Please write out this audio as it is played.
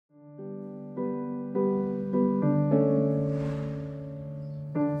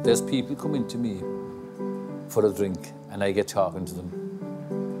There's people come into me for a drink and I get talking to them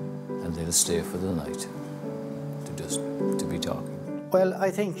and they'll stay for the night to be talking. Well, I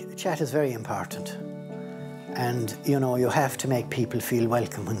think chat is very important. And, you know, you have to make people feel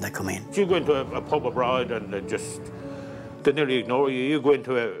welcome when they come in. You go into a pub abroad and they nearly ignore you. You go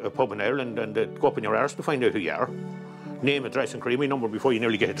into a pub in Ireland and they go up in your arse to find out who you are. Name, address and creamy number before you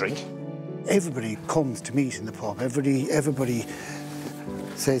nearly get a drink. Everybody comes to meet in the pub. Everybody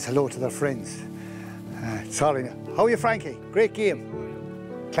says hello to their friends. Sorry, how are you, Frankie? Great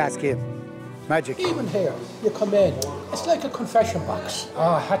game. Class game. Magic. Even here, you come in, it's like a confession box.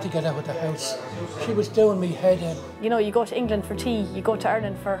 Oh, I had to get out of the house. She was doing me head in. You know, you go to England for tea, you go to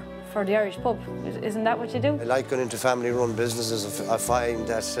Ireland for the Irish pub. Isn't that what you do? I like going into family-run businesses. I find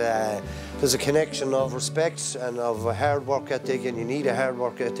that there's a connection of respect and of a hard work ethic, and you need a hard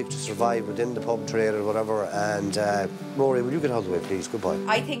work ethic to survive within the pub trade or whatever. And Rory, will you get out of the way, please? Goodbye.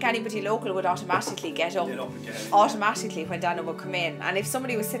 I think anybody local would automatically get up automatically when Dana would come in. And if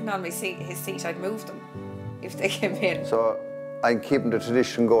somebody was sitting on his seat, I'd move them if they came in. So I'm keeping the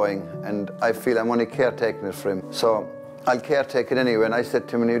tradition going, and I feel I'm only caretaking it for him. So I'll caretake it anyway. And I said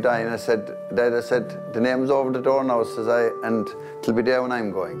to him when he died, I said, Dad, I said, the name's over the door now, says I, and it'll be there when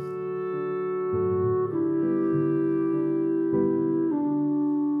I'm going.